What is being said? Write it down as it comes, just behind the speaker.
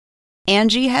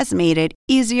Angie has made it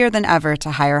easier than ever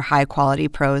to hire high-quality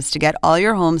pros to get all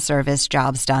your home service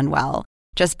jobs done well.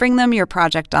 Just bring them your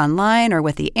project online or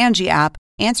with the Angie app,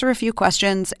 answer a few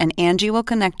questions, and Angie will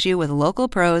connect you with local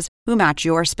pros who match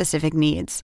your specific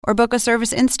needs. Or book a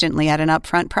service instantly at an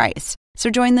upfront price. So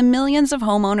join the millions of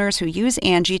homeowners who use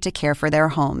Angie to care for their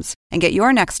homes and get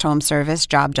your next home service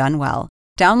job done well.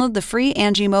 Download the free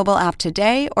Angie mobile app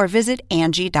today or visit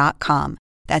Angie.com.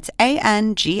 That's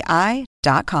ANGI.com.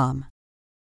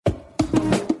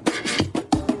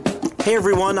 Hey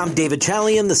everyone, I'm David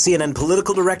Chalian, the CNN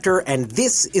political director, and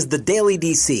this is the Daily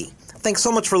DC. Thanks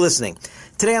so much for listening.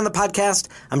 Today on the podcast,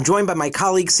 I'm joined by my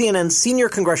colleague, CNN senior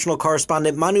congressional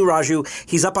correspondent Manu Raju.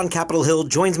 He's up on Capitol Hill,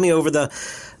 joins me over the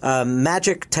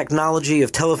magic technology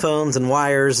of telephones and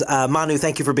wires. Manu,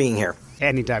 thank you for being here.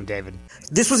 Anytime, David.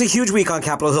 This was a huge week on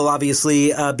Capitol Hill,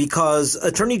 obviously, because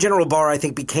Attorney General Barr, I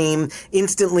think, became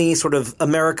instantly sort of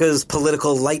America's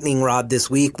political lightning rod this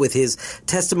week with his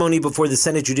testimony before the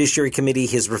Senate Judiciary Committee,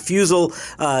 his refusal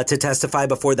to testify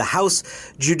before the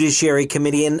House Judiciary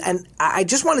Committee. And I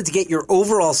just wanted to get your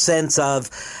overall sense of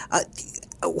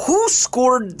who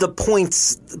scored the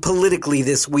points politically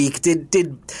this week?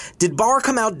 Did Barr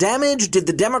come out damaged? Did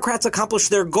the Democrats accomplish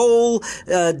their goal?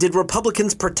 Did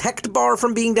Republicans protect Barr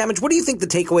from being damaged? What do you think the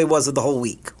takeaway was of the whole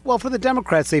week? Well, for the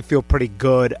Democrats, they feel pretty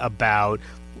good about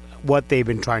what they've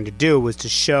been trying to do, was to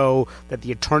show that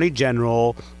the Attorney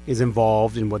General is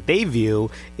involved in what they view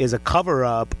is a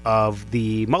cover-up of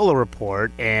the Mueller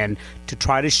report, and to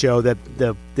try to show that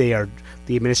the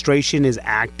administration is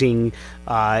acting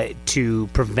to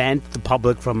prevent the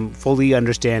public from fully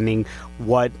understanding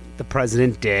what the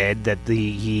president did, that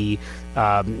he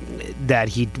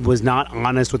was not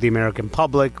honest with the American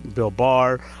public, Bill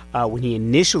Barr, when he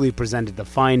initially presented the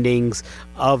findings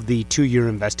of the 2-year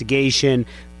investigation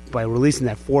by releasing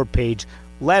that 4-page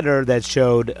letter that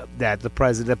showed that the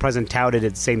president touted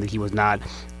it, saying that he was not.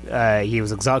 He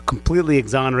was completely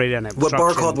exonerated on what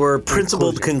Barr called were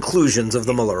principled conclusions of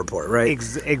the Mueller report, right?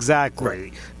 Exactly.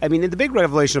 Right. I mean, the big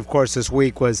revelation, of course, this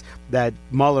week was that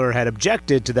Mueller had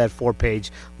objected to that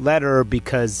 4-page letter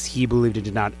because he believed it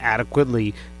did not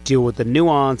adequately deal with the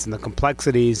nuance and the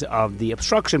complexities of the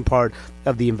obstruction part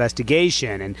of the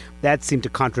investigation. And that seemed to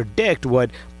contradict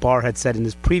what Barr had said in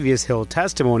his previous Hill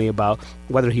testimony about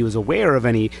whether he was aware of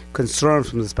any concerns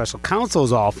from the special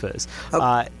counsel's office.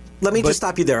 Let me just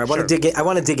stop you there. I want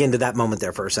to dig into that moment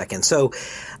there for a second. So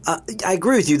I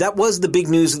agree with you. That was the big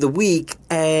news of the week,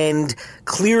 and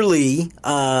clearly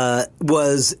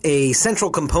was a central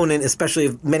component, especially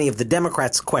of many of the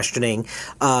Democrats' questioning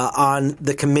on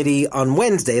the committee on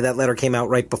Wednesday. That letter came out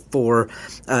right before,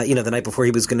 the night before he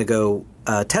was going to go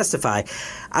testify.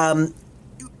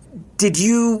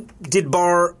 Did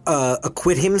Barr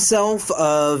acquit himself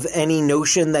of any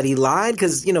notion that he lied?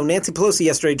 Because, Nancy Pelosi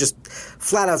yesterday just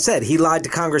flat out said he lied to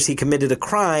Congress, he committed a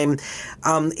crime.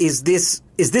 Is this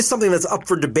something that's up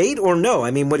for debate or no? I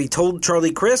mean, what he told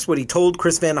Charlie Crist, what he told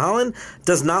Chris Van Hollen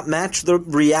does not match the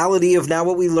reality of now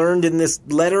what we learned in this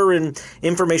letter and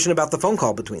information about the phone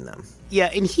call between them.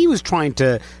 Yeah, and he was trying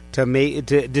to make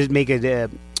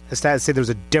it say there was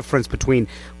a difference between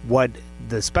what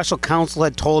the special counsel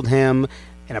had told him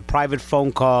in a private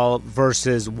phone call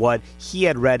versus what he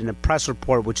had read in a press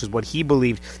report, which is what he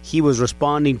believed he was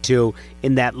responding to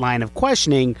in that line of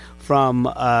questioning from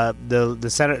the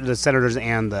senators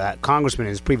and the congressman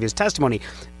in his previous testimony.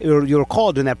 You'll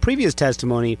recall during that previous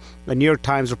testimony, a New York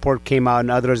Times report came out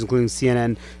and others, including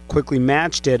CNN, quickly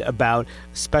matched it about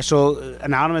special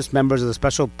anonymous members of the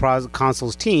special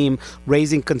counsel's team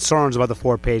raising concerns about the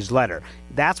 4-page letter.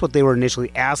 That's what they were initially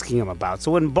asking him about.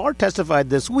 So when Barr testified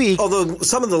this week... Although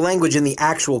some of the language in the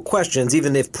actual questions,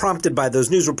 even if prompted by those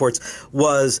news reports,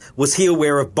 was he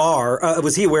aware of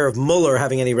was he aware of Mueller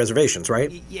having any reservations,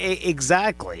 right?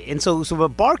 Exactly. And so but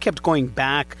Barr kept going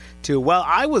back to, well,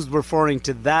 I was referring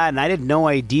to that, and I had no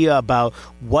idea about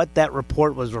what that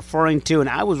report was referring to, and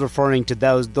I was referring to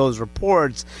those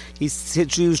reports. He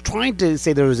was trying to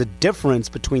say there was a difference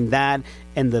between that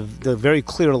and the very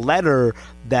clear letter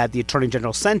that the Attorney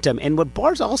General sent him. And what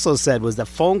Barr also said was the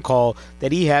phone call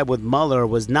that he had with Mueller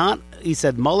was not, he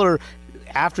said Mueller,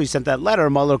 after he sent that letter,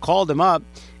 Mueller called him up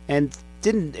and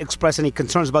didn't express any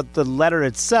concerns about the letter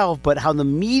itself, but how the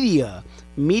media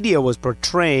was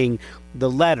portraying the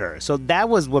letter. So that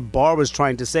was what Barr was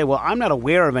trying to say. Well, I'm not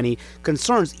aware of any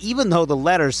concerns, even though the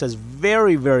letter says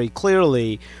very, very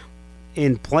clearly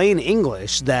in plain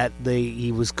English that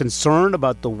he was concerned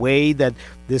about the way that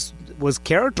this was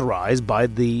characterized by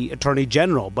the Attorney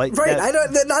General. But right,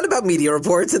 not about media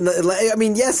reports.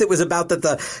 Yes, it was about that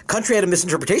the country had a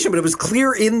misinterpretation, but it was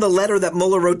clear in the letter that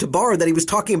Mueller wrote to Barr that he was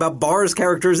talking about Barr's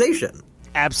characterization.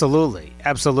 Absolutely.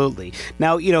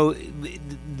 Now,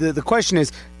 the question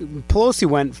is, Pelosi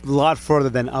went a lot further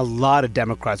than a lot of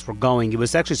Democrats were going. It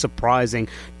was actually surprising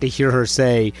to hear her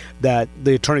say that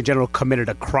the Attorney General committed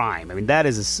a crime. I mean, that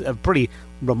is a pretty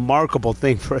remarkable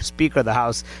thing for a Speaker of the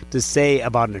House to say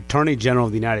about an Attorney General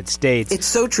of the United States. It's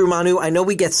so true, Manu. I know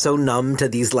we get so numb to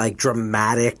these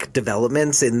dramatic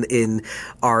developments in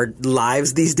our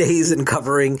lives these days in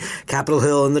covering Capitol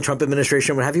Hill and the Trump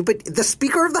administration, what have you. But the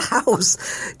Speaker of the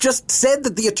House just said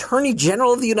that the Attorney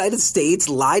General of the United States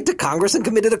lied to Congress and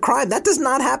committed a crime. That does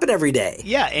not happen every day.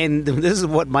 Yeah, and this is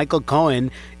what Michael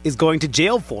Cohen is going to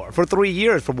jail for 3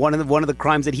 years for one of the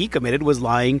crimes that he committed was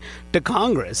lying to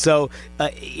Congress. So,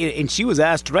 and she was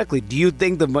asked directly, do you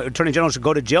think the Attorney General should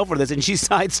go to jail for this? And she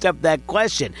sidestepped that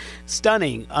question.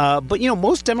 Stunning. But,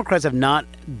 most Democrats have not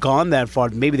gone that far.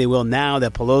 Maybe they will now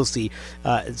that Pelosi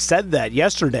said that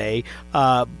yesterday.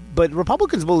 But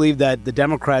Republicans believe that the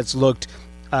Democrats looked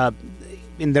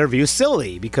in their view,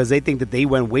 silly because they think that they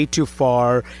went way too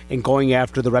far in going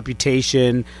after the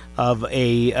reputation of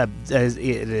a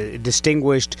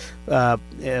distinguished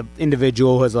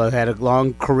individual who has had a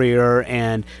long career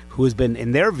and who has been,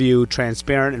 in their view,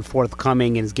 transparent and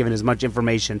forthcoming and has given as much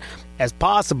information as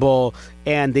possible.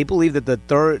 And they believe that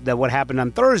that what happened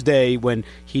on Thursday when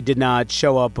he did not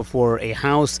show up before a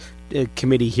House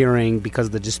committee hearing because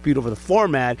of the dispute over the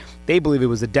format, they believe it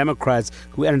was the Democrats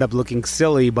who ended up looking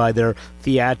silly by their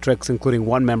theatrics, including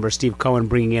one member, Steve Cohen,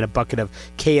 bringing in a bucket of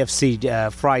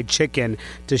KFC fried chicken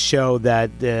to show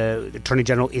that the Attorney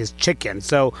General is chicken.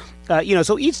 So,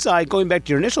 so each side, going back to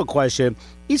your initial question,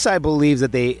 each side believes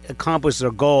that they accomplished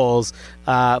their goals,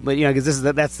 but because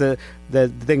that's the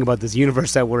thing about this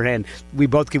universe that we're in.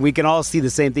 We can all see the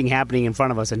same thing happening in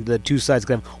front of us, and the two sides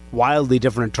can have wildly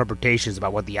different interpretations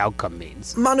about what the outcome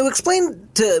means. Manu, explain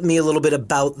to me a little bit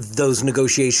about those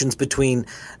negotiations between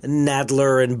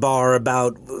Nadler and Barr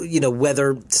about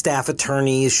whether staff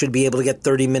attorneys should be able to get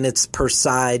 30 minutes per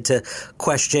side to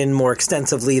question more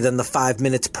extensively than the 5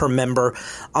 minutes per member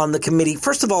on the committee.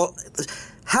 First of all,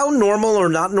 how normal or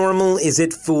not normal is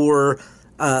it for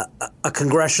a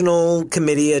congressional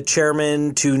committee, a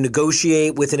chairman, to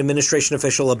negotiate with an administration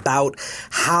official about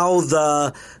how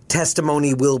the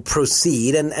testimony will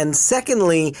proceed? And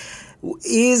secondly,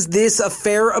 is this a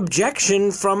fair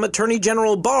objection from Attorney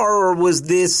General Barr, or was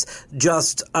this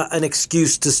just an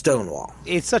excuse to stonewall?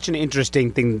 It's such an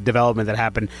interesting development that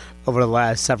happened over the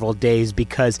last several days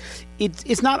because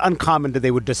it's not uncommon that they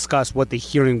would discuss what the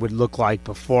hearing would look like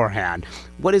beforehand.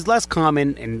 What is less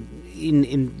common, and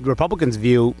in Republicans'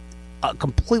 view,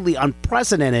 completely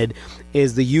unprecedented,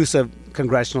 is the use of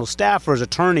congressional staffers,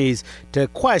 attorneys, to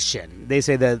question. They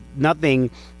say that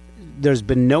there's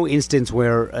been no instance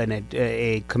where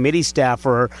a committee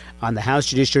staffer on the House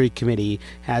Judiciary Committee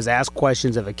has asked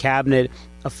questions of a cabinet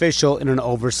official in an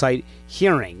oversight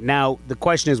hearing. Now, the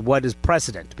question is, what is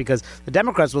precedent? Because the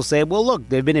Democrats will say, well, look,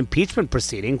 there have been impeachment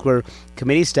proceedings where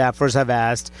committee staffers have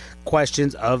asked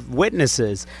questions of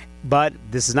witnesses. But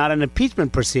this is not an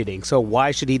impeachment proceeding, so why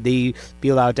should he be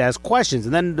allowed to ask questions?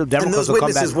 And then the Democrats will come back.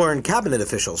 And those witnesses weren't cabinet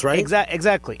officials, right?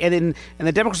 Exactly. And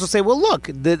the Democrats will say, well, look,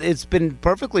 it's been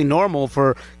perfectly normal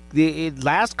for the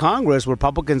last Congress,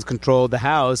 Republicans controlled the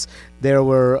House. There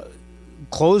were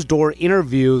closed-door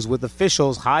interviews with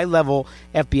officials, high-level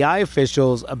FBI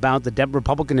officials, about the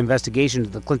Republican investigation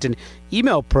of the Clinton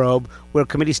email probe, where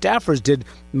committee staffers did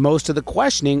most of the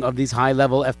questioning of these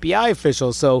high-level FBI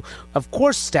officials. So, of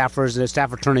course, staffers and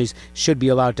staff attorneys should be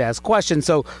allowed to ask questions.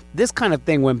 So this kind of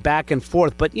thing went back and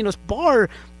forth. But, Barr,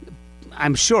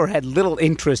 I'm sure, had little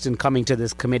interest in coming to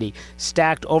this committee,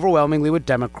 stacked overwhelmingly with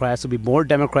Democrats. There would be more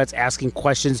Democrats asking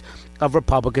questions of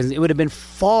Republicans. It would have been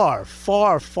far,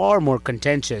 far, far more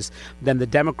contentious than the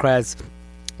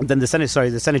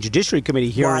Senate Judiciary Committee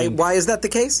hearing. Why is that the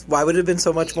case? Why would it have been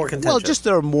so much more contentious? Well, just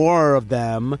there are more of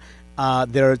them.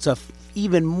 There's a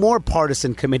even more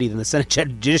partisan committee than the Senate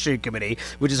Judiciary Committee,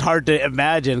 which is hard to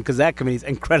imagine because that committee is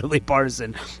incredibly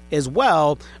partisan as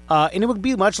well, and it would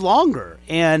be much longer.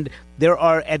 And there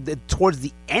are towards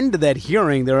the end of that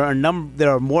hearing, there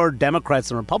are more Democrats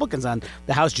than Republicans on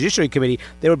the House Judiciary Committee.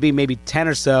 There would be maybe 10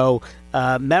 or so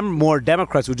more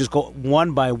Democrats who would just go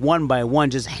one by one,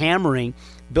 just hammering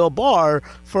Bill Barr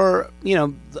for,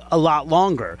 a lot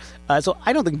longer. So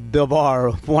I don't think Bill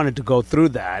Barr wanted to go through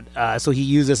that. So he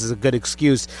used this as a good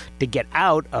excuse to get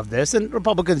out of this. And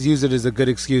Republicans use it as a good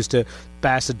excuse to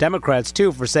bash the Democrats,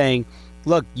 too, for saying,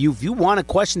 look, if you want to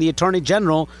question the Attorney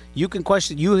General, you can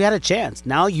question. You had a chance.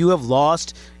 Now you have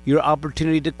lost your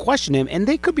opportunity to question him. And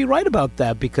they could be right about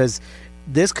that, because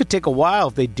this could take a while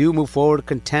if they do move forward with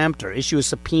contempt or issue a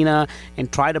subpoena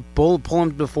and try to pull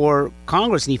him before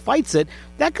Congress, and he fights it.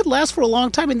 That could last for a long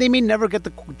time, and they may never get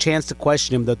the chance to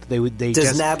question him. Does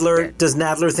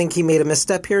Nadler think he made a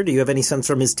misstep here? Do you have any sense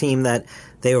from his team that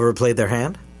they overplayed their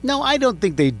hand? No, I don't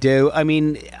think they do. I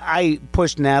mean, I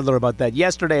pushed Nadler about that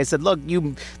yesterday. I said, look,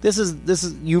 you've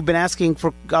been asking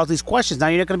for all these questions. Now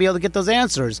you're not going to be able to get those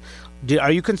answers.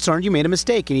 Are you concerned you made a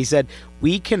mistake? And he said,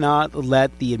 we cannot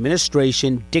let the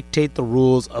administration dictate the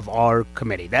rules of our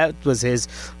committee. That was his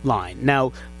line.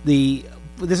 Now,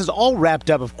 this is all wrapped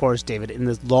up, of course, David, in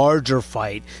this larger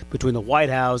fight between the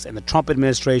White House and the Trump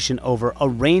administration over a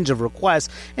range of requests.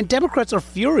 And Democrats are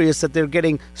furious that they're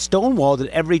getting stonewalled at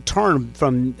every turn,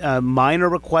 from minor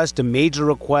requests to major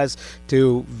requests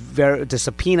to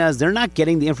subpoenas. They're not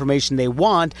getting the information they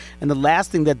want. And the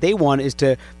last thing that they want is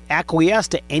to acquiesce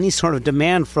to any sort of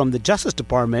demand from the Justice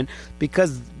Department,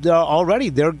 because they're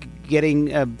getting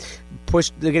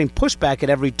pushback at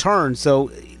every turn.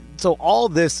 So all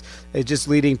this is just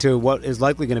leading to what is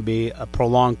likely going to be a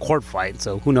prolonged court fight.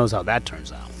 So who knows how that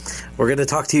turns out. We're going to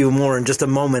talk to you more in just a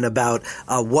moment about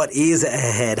what is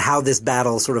ahead, how this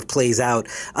battle sort of plays out.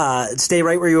 Stay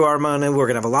right where you are, Manu. We're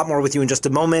going to have a lot more with you in just a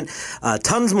moment.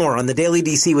 Tons more on the Daily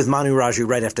DC with Manu Raju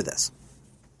right after this.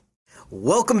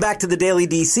 Welcome back to the Daily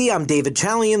DC. I'm David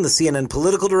Chalian, the CNN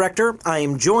political director. I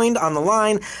am joined on the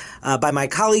line by my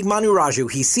colleague Manu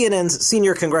Raju. He's CNN's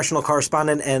senior congressional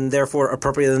correspondent and therefore,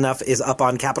 appropriate enough, is up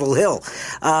on Capitol Hill.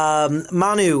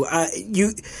 Manu,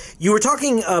 you were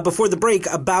talking before the break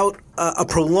about a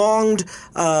prolonged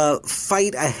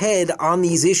fight ahead on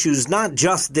these issues, not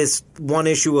just this one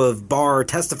issue of Barr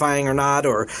testifying or not,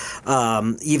 or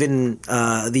even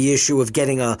the issue of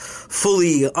getting a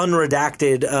fully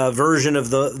unredacted version of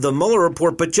the Mueller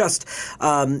report, but just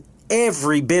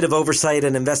every bit of oversight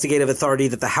and investigative authority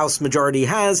that the House majority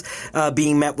has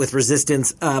being met with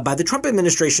resistance by the Trump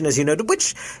administration, as you noted,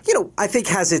 which, I think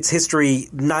has its history.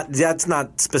 That's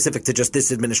not specific to just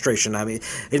this administration. I mean,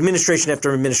 administration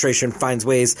after administration finds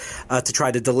ways to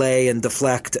try to delay and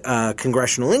deflect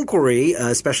congressional inquiry,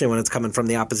 especially when it's coming from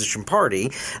the opposition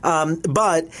party.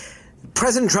 But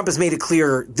President Trump has made it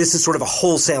clear this is sort of a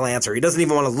wholesale answer. He doesn't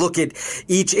even want to look at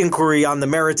each inquiry on the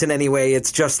merits in any way.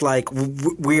 It's just like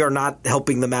we are not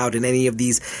helping them out in any of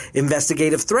these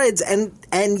investigative threads.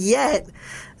 And yet,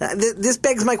 this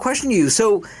begs my question to you.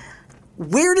 So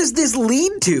where does this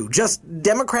lead to? Just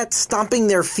Democrats stomping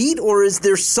their feet? Or is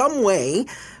there some way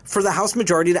for the House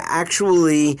majority to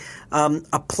actually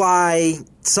apply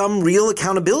some real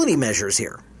accountability measures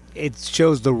here? It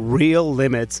shows the real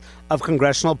limits of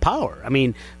congressional power. I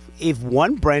mean, if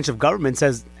one branch of government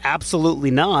says absolutely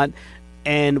not,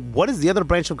 and what is the other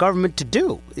branch of government to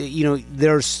do?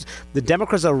 The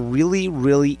Democrats are really,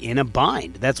 really in a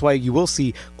bind. That's why you will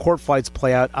see court fights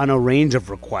play out on a range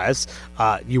of requests.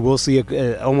 You will see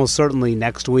almost certainly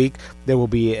next week there will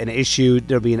be an issue.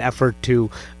 There'll be an effort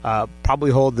to probably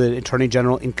hold the Attorney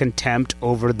General in contempt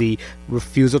over the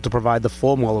refusal to provide the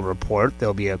full Mueller report.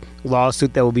 There'll be a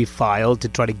lawsuit that will be filed to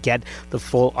try to get the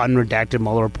full unredacted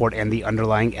Mueller report and the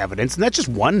underlying evidence. And that's just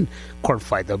one court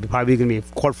fight. There'll be probably going to be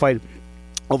a court fight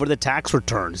over the tax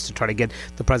returns to try to get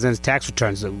the president's tax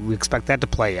returns. We expect that to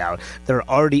play out. There are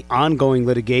already ongoing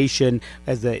litigation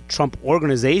as the Trump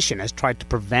organization has tried to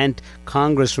prevent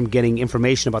Congress from getting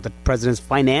information about the president's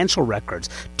financial records.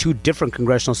 2 different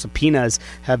congressional subpoenas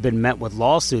have been met with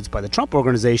lawsuits by the Trump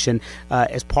organization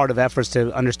as part of efforts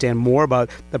to understand more about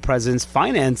the president's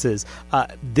finances.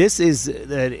 This is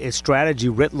a strategy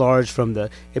writ large from the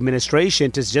administration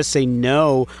to just say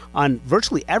no on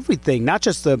virtually everything, not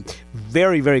just the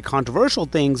very, very controversial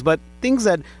things, but things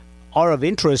that are of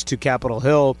interest to Capitol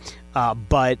Hill,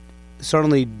 but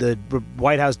certainly the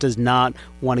White House does not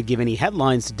want to give any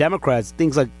headlines to Democrats.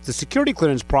 Things like the security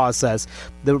clearance process.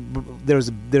 There's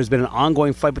been an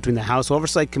ongoing fight between the House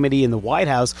Oversight Committee and the White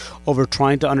House over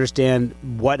trying to understand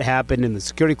what happened in the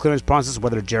security clearance process,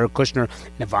 whether Jared Kushner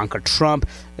and Ivanka Trump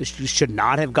should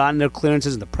not have gotten their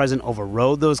clearances, and the president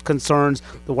overrode those concerns.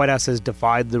 The White House has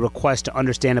defied the request to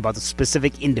understand about the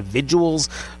specific individuals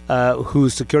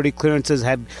whose security clearances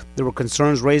there were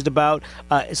concerns raised about.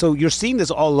 So you're seeing this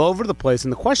all over the place,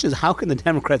 and the question is, how can the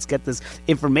Democrats get this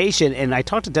information? And I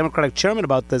talked to Democratic chairman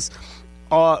about this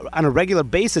on a regular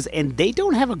basis, and they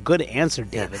don't have a good answer,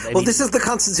 David. Yeah. Well, this is the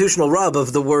constitutional rub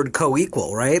of the word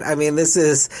co-equal, right? I mean, this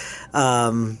is,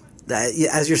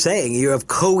 as you're saying, you have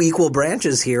co-equal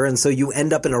branches here, and so you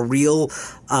end up in a real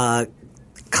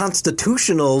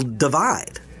constitutional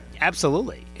divide.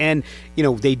 Absolutely. And,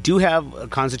 they do have a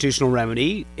constitutional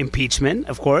remedy, impeachment,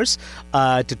 of course,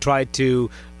 to try to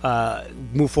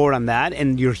move forward on that.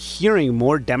 And you're hearing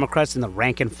more Democrats in the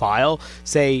rank and file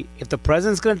say, if the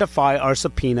president's going to defy our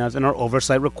subpoenas and our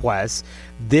oversight requests,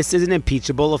 this is an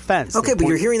impeachable offense. Okay, but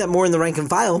you're hearing that more in the rank and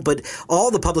file, but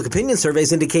all the public opinion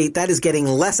surveys indicate that is getting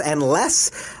less and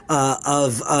less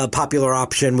of a popular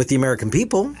option with the American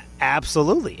people.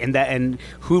 Absolutely. And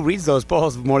who reads those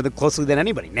polls more closely than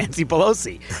anybody? Nancy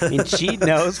Pelosi. And she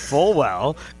knows full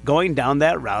well going down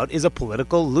that route is a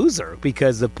political loser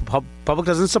because the public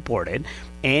doesn't support it,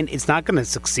 and it's not going to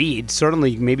succeed.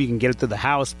 Certainly, maybe you can get it through the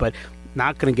House, but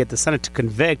not going to get the Senate to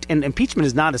convict. And impeachment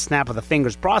is not a snap of the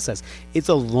fingers process. It's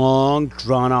a long,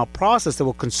 drawn-out process that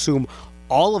will consume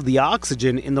all of the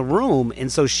oxygen in the room.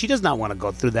 And so she does not want to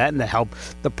go through that and to help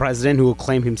the president, who will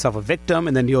claim himself a victim,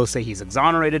 and then he'll say he's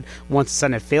exonerated once the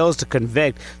Senate fails to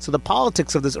convict. So the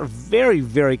politics of this are very,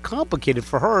 very complicated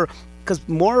for her, because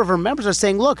more of her members are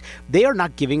saying, look, they are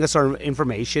not giving us our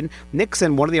information.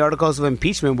 Nixon, one of the articles of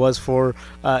impeachment was for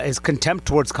his contempt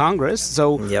towards Congress.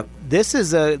 So This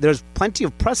is there's plenty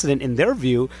of precedent in their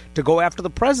view to go after the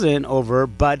president over,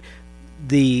 but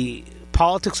the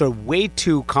politics are way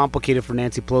too complicated for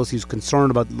Nancy Pelosi, who's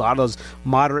concerned about a lot of those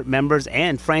moderate members,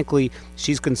 and frankly,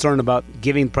 she's concerned about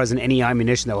giving the president any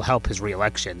ammunition that will help his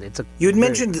reelection. You had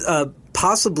mentioned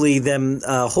possibly them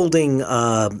holding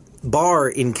Barr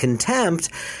in contempt,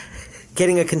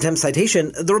 getting a contempt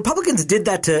citation. The Republicans did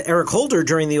that to Eric Holder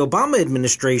during the Obama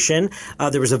administration.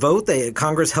 There was a vote.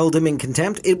 Congress held him in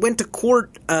contempt. It went to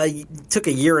court, took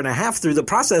a year and a half through the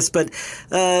process, but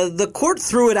the court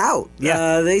threw it out.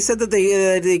 They said that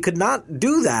they could not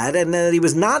do that and that he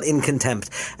was not in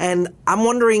contempt. And I'm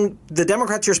wondering, the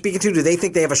Democrats you're speaking to, do they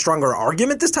think they have a stronger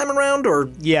argument this time around? Or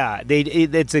Yeah,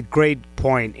 it's a great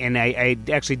point. And I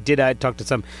actually did talk to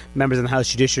some members in the House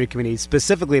Judiciary Committee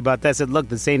specifically about that. I said, look,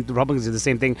 the Republicans do the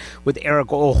same thing with Eric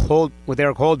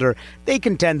Holder. They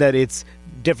contend that it's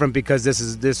different because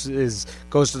this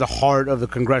goes to the heart of the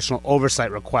congressional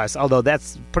oversight request, although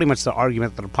that's pretty much the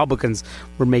argument that the Republicans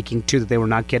were making too, that they were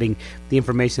not getting the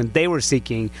information they were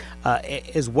seeking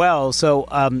as well. So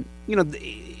the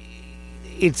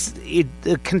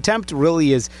contempt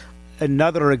really is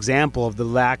another example of the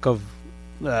lack of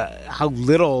how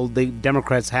little the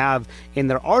Democrats have in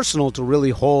their arsenal to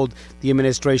really hold the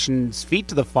administration's feet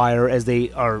to the fire, as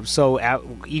they are so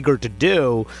eager to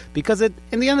do, because in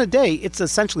the end of the day, it's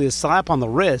essentially a slap on the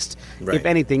wrist, if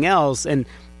anything else. And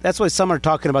that's why some are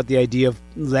talking about the idea of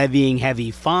levying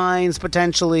heavy fines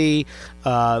potentially,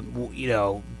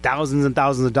 thousands and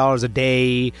thousands of dollars a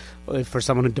day for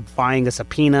someone who's defying a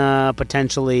subpoena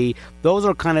potentially. Those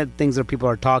are kind of things that people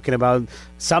are talking about.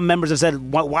 Some members have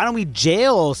said, why don't we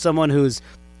jail someone who's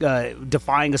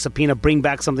defying a subpoena, bring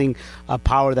back something,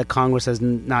 power that Congress has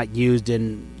not used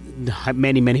in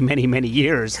many, many, many, many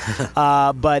years.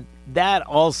 But that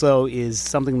also is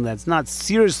something that's not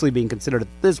seriously being considered at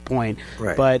this point.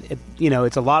 Right. But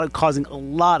it's causing a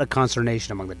lot of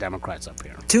consternation among the Democrats up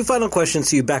here. Two final questions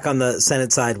to you back on the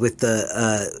Senate side with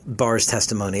the Barr's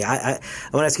testimony. I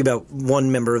want to ask you about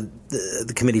one member of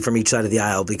the committee from each side of the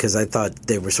aisle, because I thought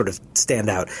they were sort of stand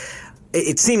out.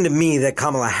 It seemed to me that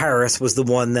Kamala Harris was the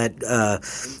one that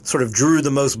sort of drew the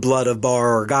most blood of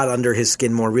Barr, or got under his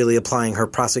skin more, really applying her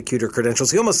prosecutor credentials.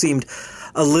 He almost seemed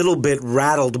a little bit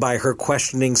rattled by her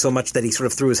questioning so much that he sort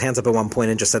of threw his hands up at one point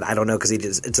and just said, I don't know, because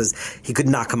it says he could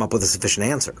not come up with a sufficient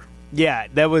answer. Yeah,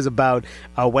 that was about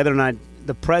whether or not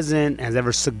the president has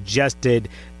ever suggested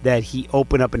that he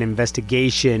open up an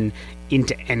investigation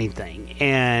into anything.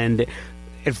 And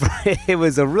it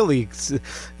was a really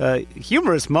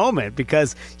humorous moment,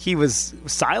 because he was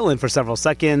silent for several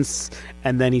seconds,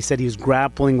 and then he said he was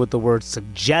grappling with the word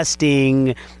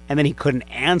suggesting, and then he couldn't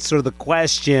answer the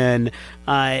question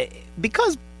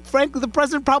because, frankly, the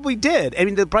president probably did. I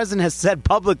mean, the president has said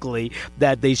publicly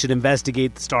that they should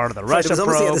investigate the start of the Russia probe. It was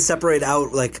almost like you had to separate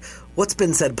out, like, what's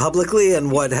been said publicly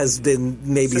and what has been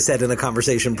maybe said in a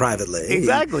conversation privately.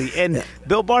 Exactly. And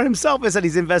Bill Barr himself has said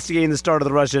he's investigating the start of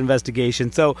the Russia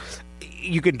investigation. So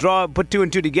you could put two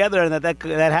and two together, and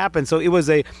that happened. So it was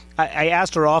I I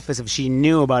asked her office if she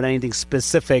knew about anything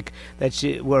specific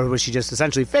or was she just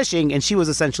essentially fishing, and she was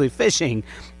essentially fishing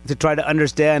to try to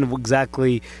understand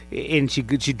exactly, and she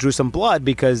drew some blood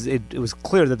because it was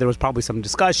clear that there was probably some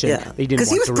discussion. Yeah,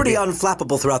 because he was pretty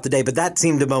unflappable throughout the day, but that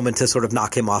seemed a moment to sort of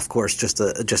knock him off course just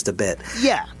a bit.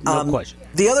 Yeah, no question.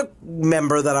 The other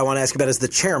member that I want to ask you about is the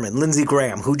chairman, Lindsey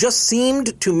Graham, who just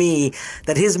seemed to me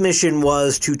that his mission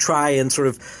was to try and sort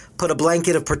of put a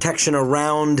blanket of protection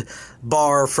around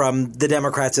Barr from the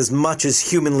Democrats as much as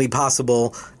humanly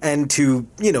possible, and to,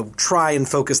 try and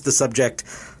focus the subject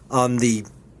on the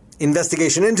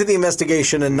investigation into the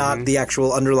investigation and not the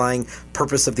actual underlying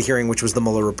purpose of the hearing, which was the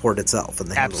Mueller report itself.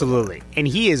 Absolutely. And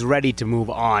he is ready to move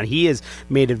on. He has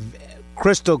made it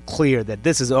crystal clear that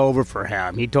this is over for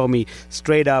him. He told me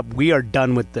straight up, we are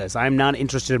done with this. I'm not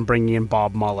interested in bringing in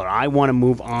Bob Mueller. I want to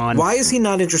move on. Why is he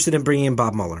not interested in bringing in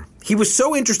Bob Mueller? He was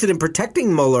so interested in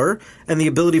protecting Mueller and the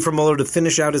ability for Mueller to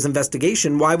finish out his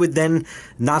investigation. Why would then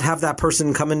not have that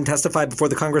person come and testify before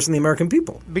the Congress and the American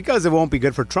people? Because it won't be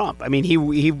good for Trump. I mean,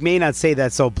 he may not say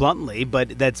that so bluntly,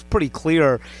 but that's pretty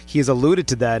clear. He has alluded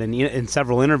to that in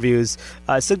several interviews,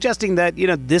 suggesting that,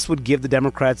 this would give the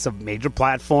Democrats a major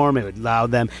platform. It would allow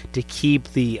them to keep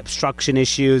the obstruction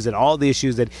issues and all the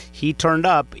issues that he turned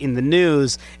up in the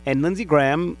news. And Lindsey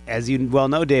Graham, as you well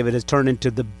know, David, has turned into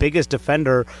the biggest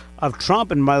defender of Trump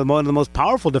and one of the most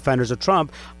powerful defenders of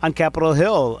Trump on Capitol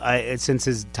Hill since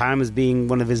his time as being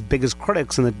one of his biggest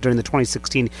critics during the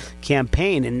 2016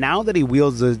 campaign. And now that he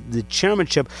wields the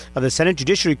chairmanship of the Senate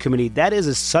Judiciary Committee, that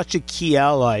is such a key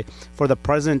ally for the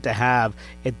president to have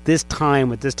at this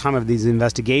time of these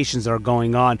investigations that are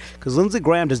going on, because Lindsey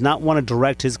Graham does not want to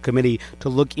direct his committee to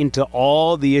look into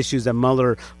all the issues that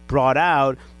Mueller brought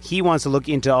out. He wants to look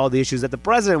into all the issues that the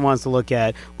president wants to look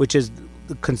at, which is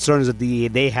the concerns that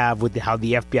they have with how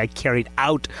the FBI carried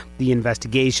out the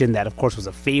investigation. That, of course, was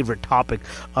a favorite topic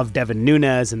of Devin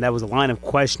Nunes, and that was a line of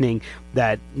questioning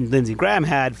that Lindsey Graham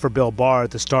had for Bill Barr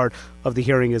at the start of the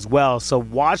hearing as well. So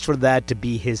watch for that to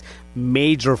be his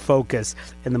major focus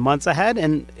in the months ahead,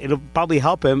 and it'll probably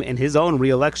help him in his own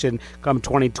re-election come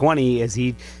 2020 as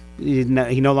he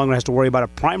no longer has to worry about a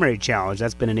primary challenge.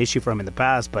 That's been an issue for him in the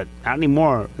past, but not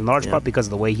anymore, in large part because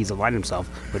of the way he's aligned himself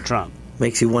with Trump.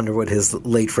 Makes you wonder what his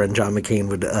late friend John McCain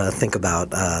would think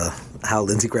about how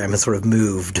Lindsey Graham has sort of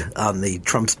moved on the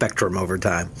Trump spectrum over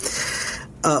time.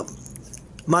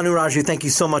 Manu Raju, thank you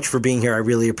so much for being here. I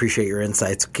really appreciate your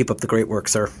insights. Keep up the great work,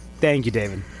 sir. Thank you,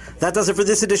 David. That does it for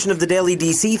this edition of the Daily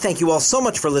DC. Thank you all so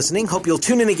much for listening. Hope you'll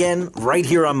tune in again right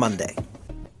here on Monday.